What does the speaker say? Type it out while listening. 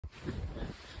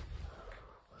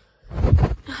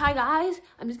Hi guys,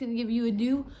 I'm just gonna give you a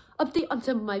new update on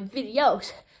some of my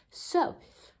videos. So,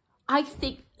 I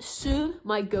think soon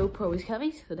my GoPro is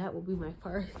coming, so that will be my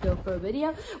first GoPro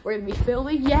video. We're gonna be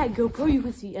filming. Yeah, GoPro, you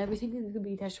can see everything that's gonna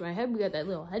be attached to my head. We got that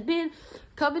little headband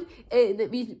coming, and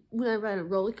that means when I ride on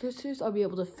roller coasters, I'll be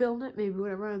able to film it. Maybe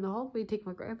when I run in the hall, maybe take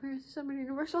my grandparents to Summer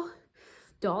Universal.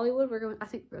 Dollywood, I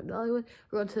think we're going to Dollywood.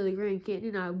 We're going to the Grand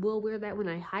Canyon. I will wear that when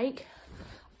I hike.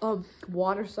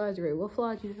 Water slides, Great Wolf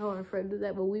Lodge. You know, our friend did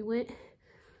that when we went.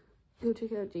 Go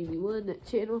check out Jamie Wood, that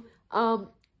channel.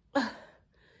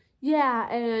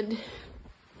 Yeah, and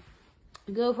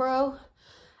GoPro.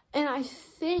 And I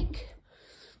think,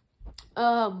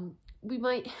 we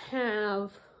might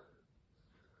have,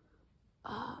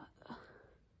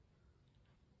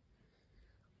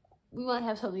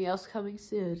 something else coming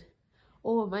soon.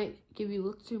 Or I might give you a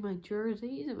look through my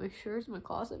jerseys and my shirts in my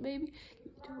closet, maybe.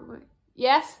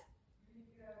 Yes?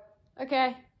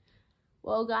 Okay.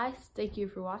 Well, guys, thank you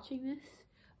for watching this.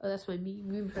 Oh, that's my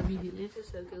meme from Media Atlanta,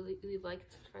 so go leave a like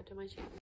and subscribe to my channel.